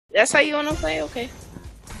That's how you wanna play? Okay.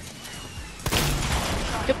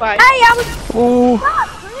 Goodbye. Hey, I was. Oh.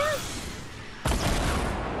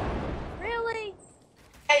 Really?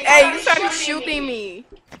 Hey, you started shooting me.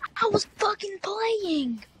 I was fucking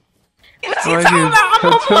playing. What you talking about?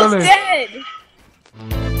 I'm almost dead.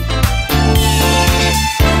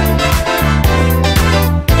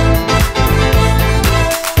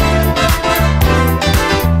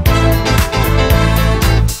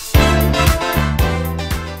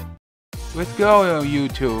 Let's go on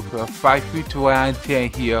YouTube.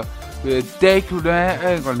 FYFFER here. Today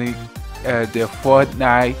I'm going the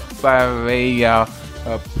Fortnite Royale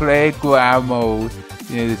playground mode.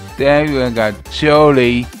 Then we're gonna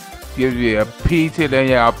Jolie give you a pizza, then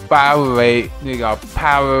you got power you got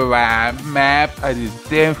power map, and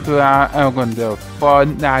then I'm going to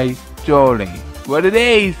Fortnite Jolie. What it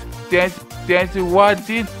is? Thanks for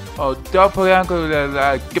watching. Oh, don't forget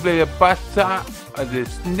to give it a bust up. The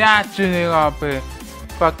snatching it up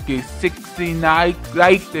fucking 69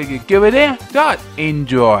 likes that you give it in. Just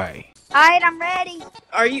enjoy. Alright, I'm ready.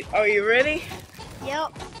 Are you ready?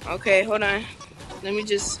 Yep. Okay, hold on. Let me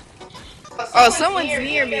just. Oh, someone's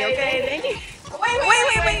near me. Okay. Wait.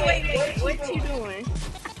 What you doing?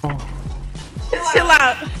 Just chill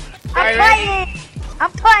out. I'm playing.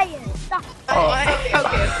 I'm playing. Stop. Okay.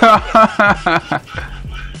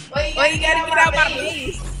 Well, you gotta get out my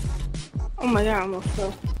base. Oh my god, I'm gonna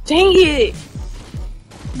fall. Dang it!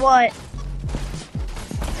 What?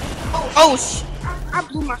 Oh I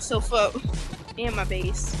blew myself up. And my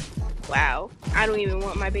base. Wow. I don't even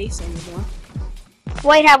want my base anymore.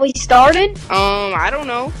 Wait, have we started? I don't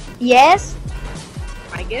know. Yes.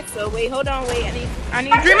 I guess so. Wait, hold on. Wait, I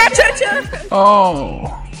need to drink my cha-cha. Oh.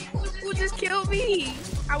 Who just killed me?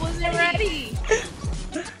 I wasn't ready.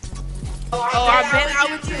 Oh, I bet I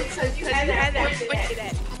was you because you had that switch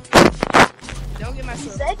that. Don't get myself.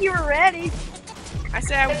 You said you were ready. I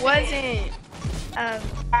said I wasn't.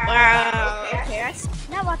 Wow. Okay.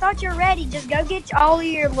 No, I thought you were ready. Just go get all of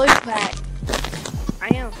your loot back. I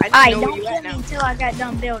am. I just know where don't you kill at me now. until I got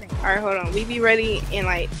done building. Alright, hold on. We be ready in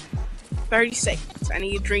like 30 seconds. I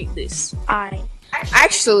need to drink this. Alright.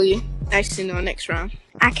 Actually, no, next round.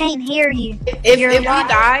 I can't hear you. If we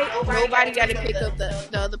die, nobody got to pick up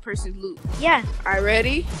the other person's loot. Yeah. Alright,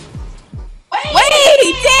 ready? Wait,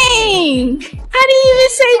 dang! I didn't even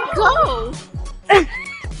say go.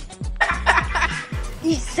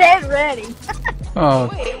 You said ready. Oh.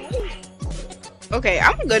 Wait. Okay,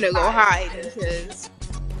 I'm gonna go hide because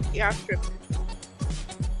y'all tripping.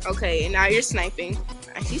 Okay, and now you're sniping.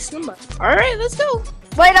 I see somebody. Alright, let's go.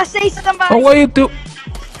 Wait, I see somebody. Oh, what you do?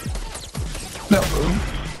 No.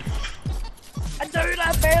 Dude,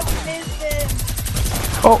 I barely missed him.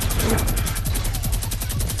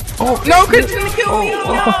 Oh, no, Chris is gonna kill me.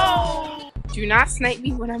 Oh. No. Do not snipe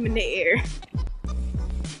me when I'm in the air.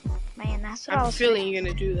 Man, that's what I I'm was feeling you're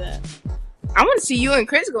gonna do that. I want to see you and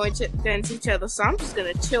Chris go against each other, so I'm just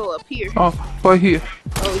gonna chill up here. Oh, right here.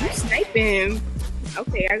 Oh, you sniping him.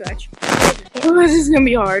 Okay, I got you. Oh, this is gonna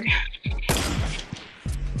be hard.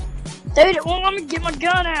 Dude, it won't let me get my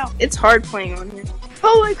gun out. It's hard playing on here.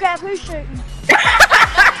 Holy crap, who's shooting?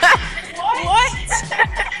 What?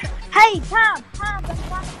 Hey, Tom, I'm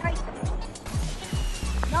crazy.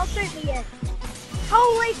 Don't shoot me yet.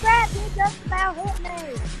 Holy crap, you just about hit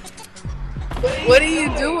me. What are you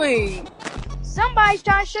doing? Somebody's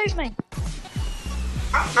trying to shoot me.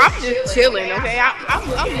 I'm just chilling, okay? I'm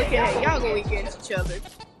looking at y'all going against each other.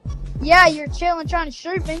 Yeah, you're chilling trying to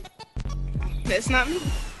shoot me. That's not me.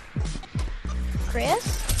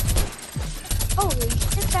 Chris? Holy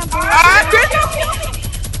shit, Tom. Chris, don't kill me!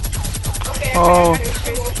 Okay,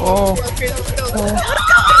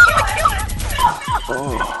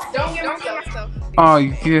 Don't get myself. Oh,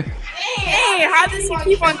 yeah. Hey, how does he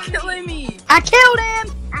keep on killing me? I killed him!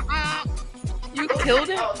 You killed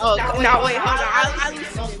him? Oh, no, wait, hold on. I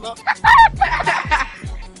loosened him up.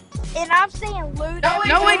 And I'm seeing loot.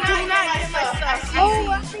 No, wait, do not get my stuff. Oh,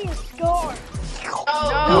 I see a scar.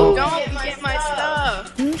 No, don't get my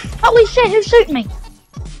stuff. Holy shit, who's shooting me?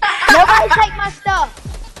 Nobody take my stuff.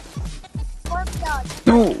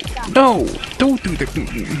 No, don't do that.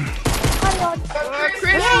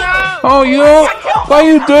 Chris, no. Oh, yo, what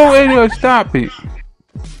you doing? Stop it.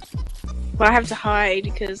 Well, I have to hide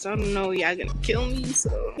because I don't know y'all gonna kill me, so.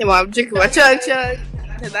 Yeah, well, I'm drinking my chug.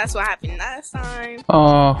 Because that's what happened last time.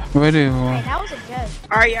 Oh, ready? Hey, that was a joke.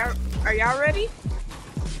 Are y'all ready?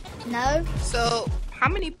 No. So, how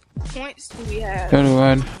many points do we have?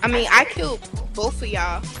 31. I mean, I killed both of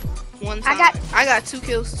y'all one time. I got 2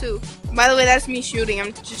 kills too. By the way, that's me shooting.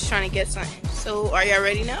 I'm just trying to get something. So, are y'all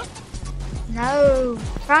ready now? No.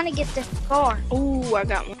 Trying to get this car. Ooh, I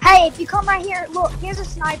got one. Hey, if you come right here, look, here's a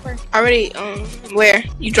sniper. Already, where?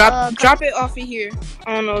 You drop it off of here.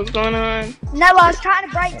 I don't know what's going on. No, I was trying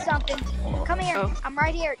to break something. Come here. Oh. I'm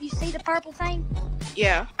right here. You see the purple thing?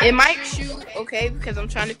 Yeah. It might shoot, okay, because I'm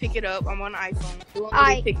trying to pick it up. I'm on an iPhone. You want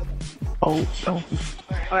me to pick it up? Oh, oh.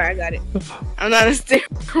 Alright, I got it. I'm not gonna stick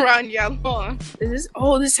around y'all long.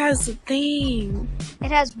 This has the thing.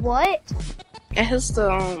 It has what? It has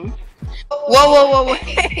the, Whoa,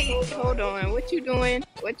 wait. Hold on. What you doing?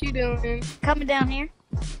 What you doing? Coming down here.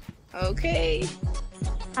 Okay.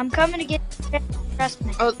 I'm coming to get trust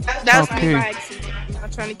me. Oh, that's Okay. me by accident. I'm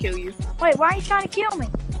not trying to kill you. Wait, why are you trying to kill me?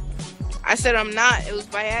 I said I'm not. It was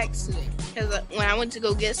by accident. Because when I went to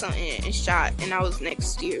go get something and shot, and I was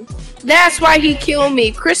next to you. That's why he killed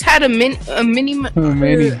me. Chris had a minigun.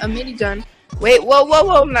 Wait,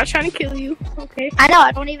 whoa. I'm not trying to kill you. Okay. I know,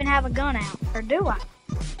 I don't even have a gun out. Or do I?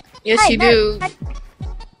 Yes, Hey, you no, do. What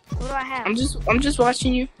do I have? I'm just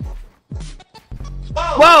watching you.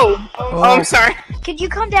 Whoa! Oh, I'm sorry. Could you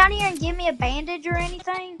come down here and give me a bandage or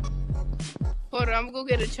anything? Hold on, I'm gonna go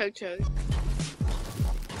get a chug.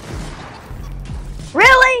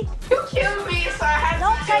 Really? You killed me, so I had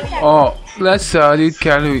Don't take that. Oh, let's you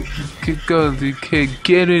can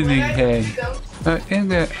get it in hand. And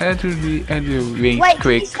then actually Wait, can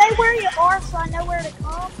quick. you say where you are so I know where to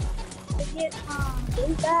come? To get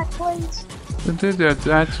blue back, please. That's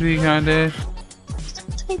actually on there.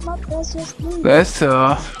 Take my precious blue. Let's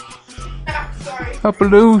sorry. up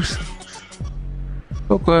loose.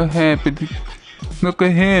 Look at him. Look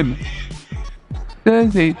at him.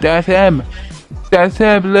 That's him. That's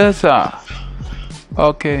him, Lisa.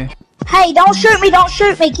 Okay. Hey, don't shoot me! Don't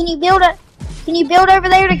shoot me! Can you build over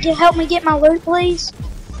there to help me get my loot, please?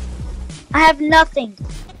 I have nothing.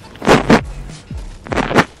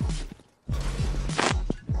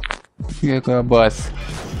 Yeah, go bus.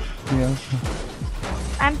 Yeah.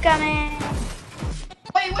 I'm coming.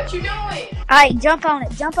 Wait, what you doing? Alright, jump on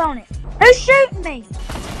it. Jump on it. Who's shooting me?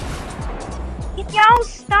 Can y'all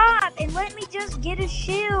stop and let me just get a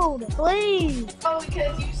shield, please? Oh,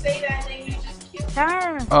 because you say that and then you just kill me.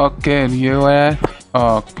 Turn. Okay, you at?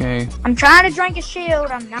 Okay. I'm trying to drink a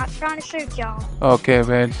shield. I'm not trying to shoot y'all. Okay,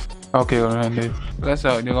 man. Okay, Randy. Let's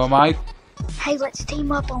you go, Mike. Hey, let's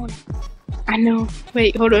team up on it. I know.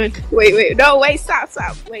 Wait, hold on. Wait. No, wait, stop.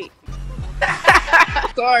 Wait.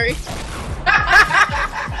 Sorry.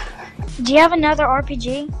 Do you have another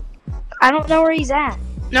RPG? I don't know where he's at.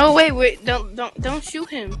 No, wait. Don't shoot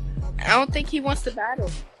him. I don't think he wants to battle.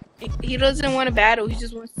 He doesn't want to battle. He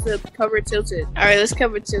just wants to cover Tilted. All right, let's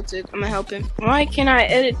cover Tilted. I'm gonna help him. Why can't I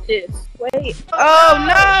edit this? Wait. Oh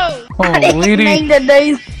no! Oh, I didn't really? mean to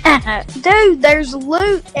do that. Dude, there's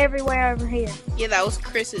loot everywhere over here. Yeah, that was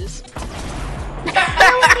Chris's.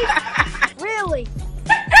 Really?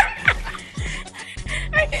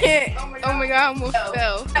 I can't. Oh my god, I almost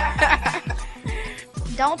fell.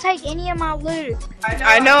 Don't take any of my loot.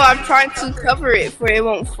 I know. I'm trying to cover it for it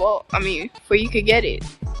won't fall. I mean, for you could get it.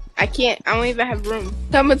 I can't. I don't even have room.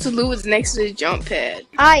 Coming to Lou is next to the jump pad.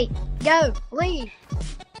 Alright, go. Leave.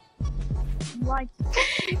 Like,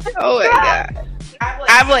 Oh my god.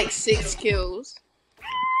 I have like 6 kills.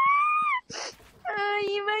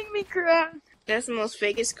 you make me cry. That's the most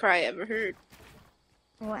fakest cry I ever heard.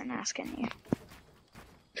 I wasn't asking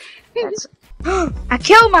you. I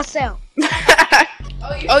killed myself.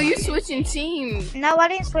 Oh, you switching teams. No, I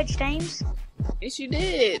didn't switch teams. Yes, you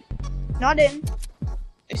did. No, I didn't.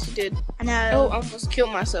 Yes, you did. I know. Oh, I almost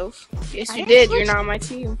killed myself. Yes, I you didn't did. You're switch- not on my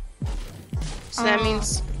team. So that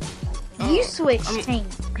means You switched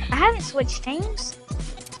teams. I haven't switched teams.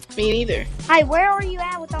 me neither. Hey, where are you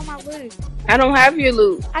at with all my loot? I don't have your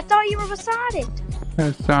loot. I thought you were beside it.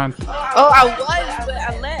 That's on. Oh, I was, but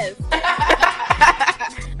I left.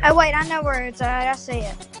 Oh, wait, I know where it's at. I see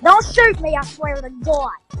it. Don't shoot me, I swear to God.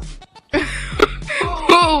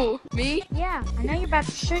 Who? Me? Yeah, I know you're about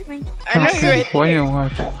to shoot me. I know you're right What there. you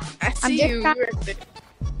want? I see just you. trying- You're right there.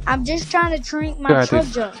 I'm just trying to drink my Got chug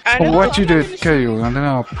it. jug. I know. What you I'm not did gonna kill shoot you? And then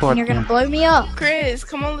I'll put And you're gonna blow me up. Chris,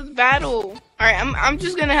 come on, let's battle. All right, I'm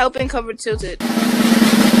just gonna help and cover Tilted.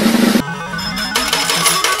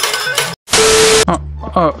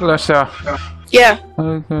 Oh, let's Yeah,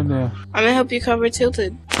 Look at that. I'm gonna help you cover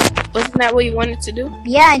Tilted. Wasn't that what you wanted to do?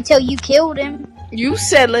 Yeah, until you killed him. You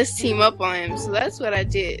said let's team up on him, so that's what I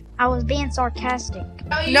did. I was being sarcastic.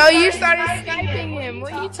 No, you started sniping him.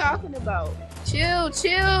 What are you talking about? Chill.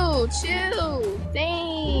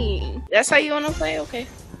 Dang. That's how you wanna play? Okay.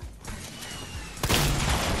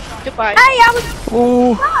 Goodbye. Hey, I was.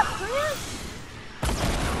 Oh, Stop, Chris.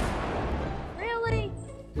 Really?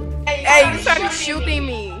 Hey, you started shooting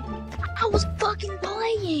me. I was fucking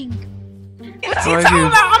playing. What's you talking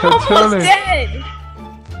about? I'm almost dead.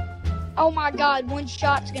 Oh my god, one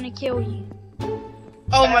shot's gonna kill you.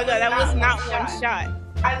 Oh my god, that was not one shot.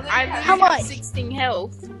 I How literally much? have 16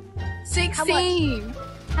 health. 16.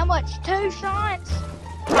 How much? 2 shots?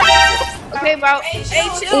 Okay, about hey,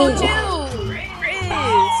 chill. Chris.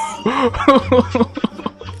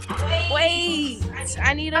 Wait,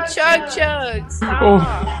 I need a chug. Stop. Oh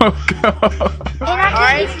my god. And I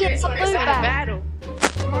Alright, can't even get some Chris, food in a back. battle.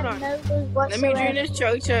 Hold on. No food Let me drink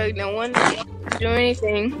whatsoever. this chug. No one do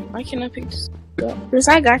anything. Why can't I pick this up? Chris,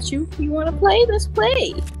 I got you. You wanna play? Let's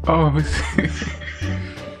play. Oh,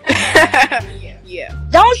 Yeah.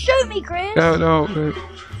 Don't shoot me, Chris. no.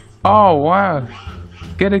 Oh wow.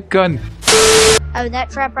 Get a gun. Oh, that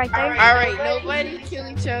trap right there. Alright, nobody kill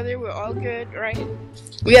each other. We're all good, right?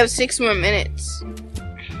 We have 6 more minutes.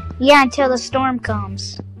 Yeah, until the storm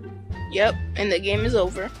comes. Yep, and the game is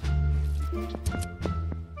over.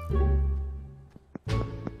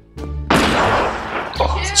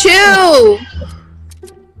 Chill!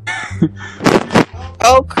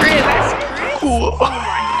 Oh, Chris, that's Chris? Oh my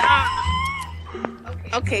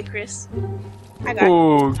god. Okay, Chris. I got you.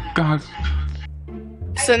 Oh gosh.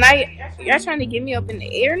 So now you're trying to get me up in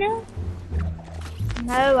the air now?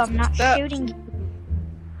 No, I'm not Stop. shooting you.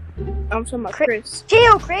 I'm talking about Chris.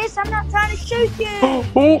 Chill, Chris. I'm not trying to shoot you.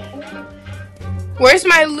 Oh. Where's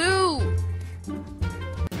my loot?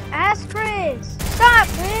 Ask Chris. Stop,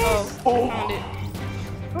 Chris. Oh, I found it.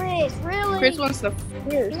 Chris, really? Chris wants the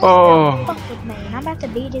first. Oh. Fuck with me. I'm about to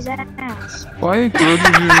beat his ass. Why you good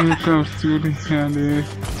when it comes to this kind of?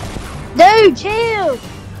 Dude, chill.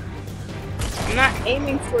 I'm not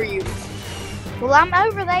aiming for you. Well, I'm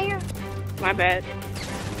over there. My bad.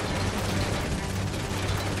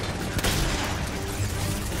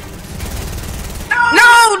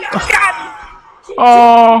 No! God!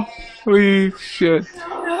 Oh, holy shit.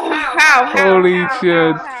 How? Holy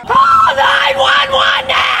shit. Call 911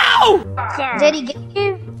 now! God. Did he get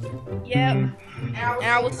you? Yep. And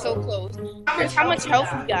I was so close. Chris, how much health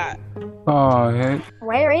you got? Oh, heck.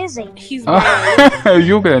 Where is he? He's by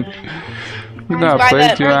You gotta by break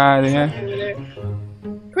that your eye, over yeah. there.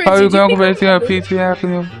 Chris, How you did gonna pick break up your my loot?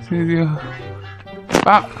 PTR?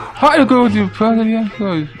 How you go with your brother? Yeah,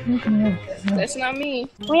 That's not me.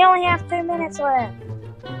 We only have 2 minutes left.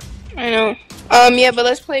 I know. Yeah, but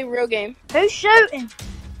let's play a real game. Who's shooting?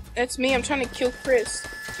 That's me. I'm trying to kill Chris.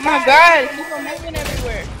 Oh my god, people are moving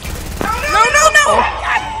everywhere. No!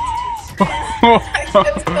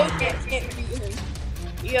 I can't beat him.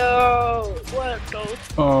 Yo, what though?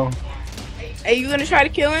 Oh. Are you gonna try to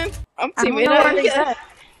kill him? I'm I don't teaming know up. where he's at.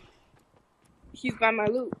 He's by my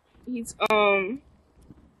loot. He's go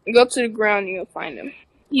to the ground and you'll find him.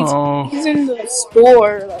 He's in the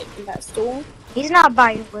store, like in that store. He's not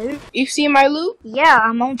by your loot. You see my loot? Yeah,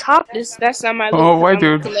 I'm on top. That's not my loot. Oh, wait, I'm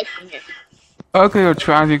dude. collecting it. Okay, I'll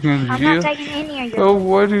try to get I'm not you. taking any of your Oh,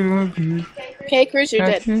 what do you do? Okay, Chris, you're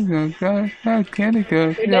dead. Candy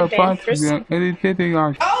good. You're Yeah, dead, punch Chris. you. Anything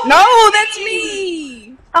else? No, that's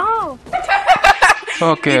me. Oh, You need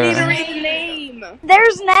Okay. to read the name.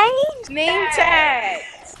 there's names. Name tag.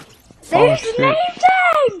 There's shit. name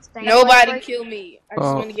tags. Nobody kill me. I just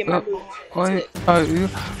Oh, want to get my loot. Wait, I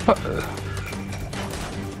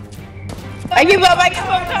give up. No,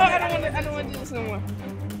 I don't want to do this no more.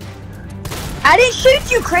 I didn't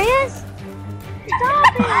shoot you, Chris.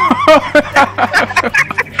 Stop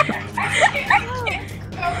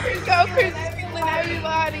Go, Chris. He's killing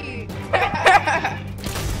everybody.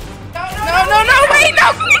 No, wait, no,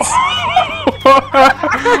 Chris.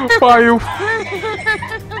 Why you?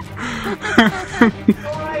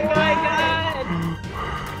 Oh my god.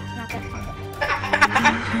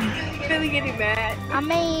 Really getting mad. I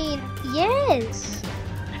mean, yes.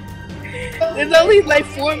 There's only like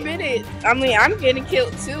 4 minutes. I mean, I'm getting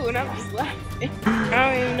killed too, and I'm just laughing. I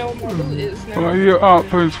don't even know what my loot is now. Why you out,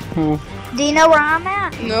 principal? Do you know where I'm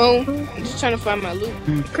at? No, I'm just trying to find my loot.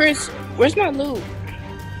 Chris, where's my loot?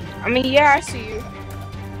 I mean, yeah, I see you.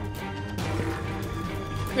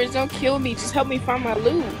 Chris, don't kill me. Just help me find my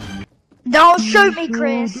loot. Don't shoot me,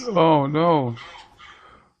 Chris. Oh no.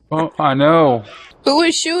 Oh, I know. Who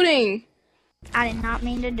is shooting? I did not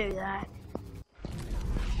mean to do that.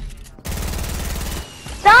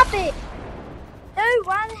 Stop it! Dude,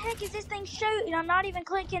 why the heck is this thing shooting? I'm not even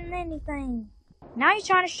clicking anything. Now you're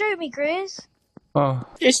trying to shoot me, Chris. Oh.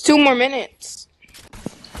 There's 2 more minutes.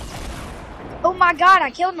 Oh my god,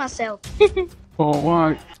 I killed myself. Oh,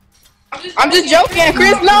 why? I'm just joking,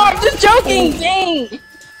 Chris. No, I'm just joking. Dang.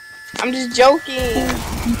 I'm just joking.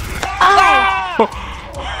 Oh!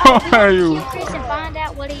 Why are you? Kill Chris and find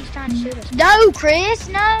out what he's trying to shoot us. No, Chris,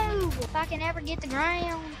 no! If I can ever get the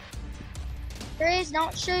ground. Chris,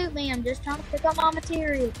 don't shoot me. I'm just trying to pick up my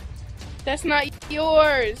material. That's not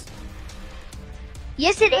yours.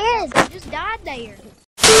 Yes, it is. I just died there.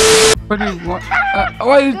 What do you want?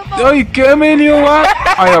 Are you kidding me? You what?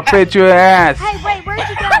 I'll beat your ass. Hey, wait, where'd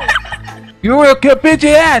you go? You will beat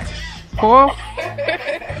your ass. Cool.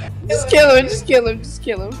 Just kill him. Just kill him. Just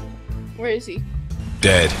kill him. Where is he?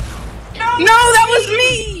 Dead. No, that was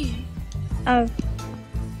me. Oh.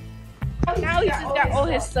 Now he just got all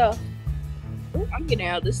his stuff. Ooh, I'm getting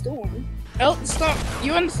out of the storm. Oh, the storm.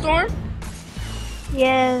 You in the storm?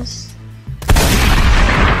 Yes.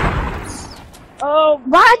 Oh,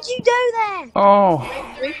 Why'd you do that?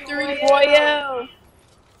 Oh. Victory Royale.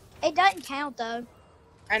 It doesn't count though.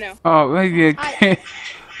 I know. Oh, wait, you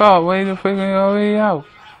oh, wait a freaking way out.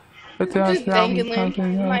 I'm just dangling.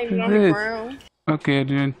 I'm not even on the ground. Okay,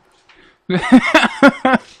 then.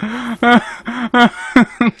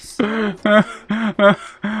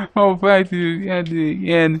 Oh, back to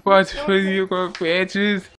the end. Watch video for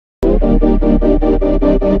patches.